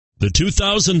The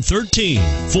 2013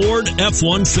 Ford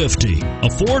F-150. A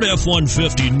Ford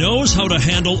F-150 knows how to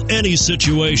handle any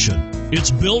situation.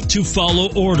 It's built to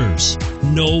follow orders,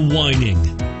 no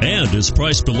whining, and is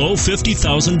priced below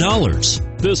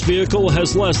 $50,000. This vehicle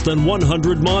has less than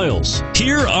 100 miles.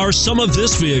 Here are some of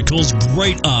this vehicle's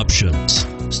great options: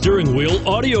 steering wheel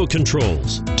audio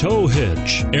controls, tow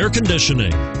hitch, air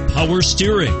conditioning, power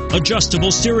steering,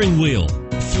 adjustable steering wheel,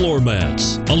 floor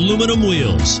mats, aluminum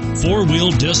wheels,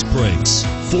 four-wheel disc brakes,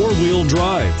 four-wheel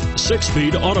drive,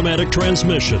 6-speed automatic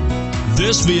transmission.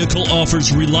 This vehicle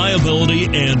offers reliability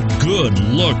and good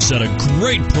looks at a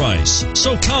great price.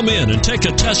 So come in and take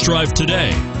a test drive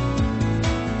today.